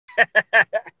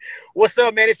What's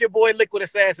up, man? It's your boy Liquid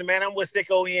Assassin, man. I'm with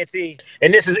SicKKo ENT,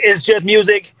 and this is It's Just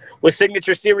Music with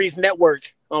Signature Series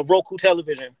Network on Roku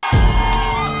Television.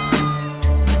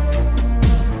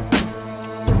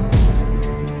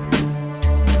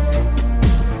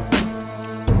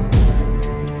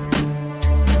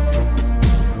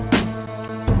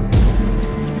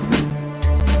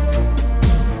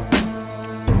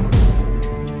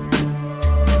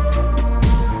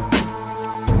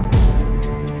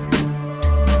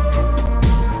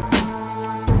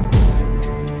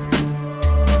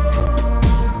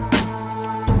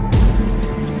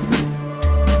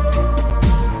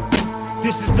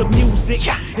 This is the music,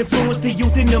 influence the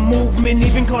youth in the movement,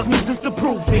 even cause nuisance to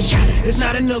prove it. It's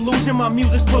not an illusion, my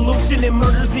music's pollution, and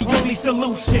murder's the only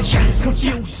solution.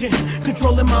 Confusion,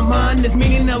 controlling my mind, this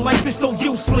meaning that life is so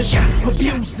useless.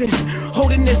 Abusing,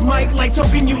 holding this mic like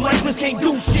choking you lifeless, can't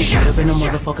do shit. Should've been a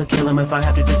motherfucker, kill him if I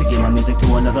have to just to get my music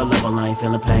to another level. I ain't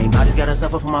feeling pain, body's gotta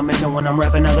suffer for my mission when I'm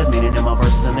rapping. Now there's meaning in my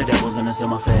verses and the devil's gonna seal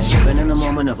my face. Living in a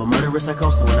moment of a murderous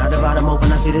psychosis, when I divide them open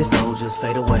I see their souls just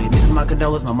fade away. This is my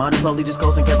condolence, my mind is slowly just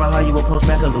coasting. Careful how you approach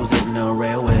back or lose it in the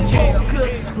railway.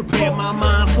 Prepare my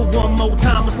mind for one more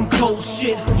time with some cold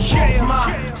shit.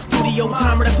 My studio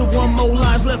timer after one more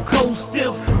live left cold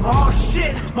stiff. Oh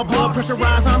shit, my blood pressure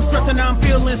rise, I'm stressing, I'm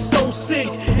feeling so sick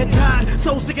and tired,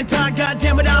 so sick and tired,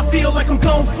 goddamn it, I feel like I'm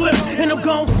gon' flip, and I'm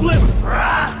gon' flip.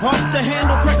 Off the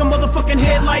handle, crack a motherfucking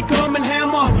head like Arm and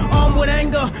Hammer, armed with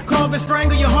anger, carve and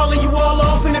strangle you, hauling you all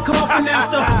off in the coffin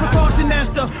after. Precaution, that's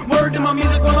the word to my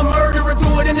music while I'm murdering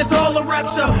to it, and it's all a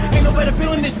rapture. Ain't no better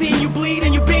feeling than seeing you bleed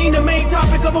and you being the main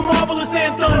topic of a marvelous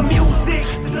anthem. The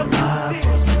music, the life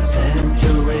for some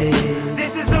centuries.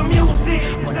 This is the music.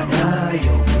 When I die,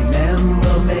 you'll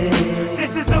remember me.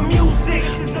 This is the music.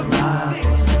 The life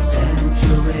for some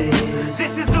centuries.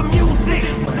 This is the music.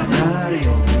 When I die,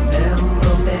 you'll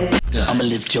remember me. I'ma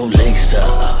lift your legs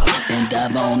up and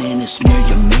dive on in and smear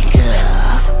your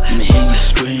makeup. I'ma hear you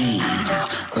scream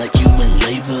like you in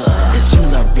labor. As soon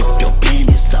as I rip your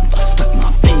panties up, I stuck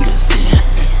my fingers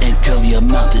in and cover your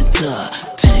mouth and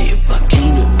duck. Tell you if I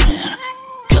came to win.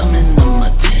 Coming on my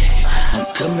dick, I'm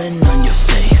coming on your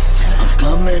face, I'm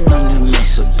coming on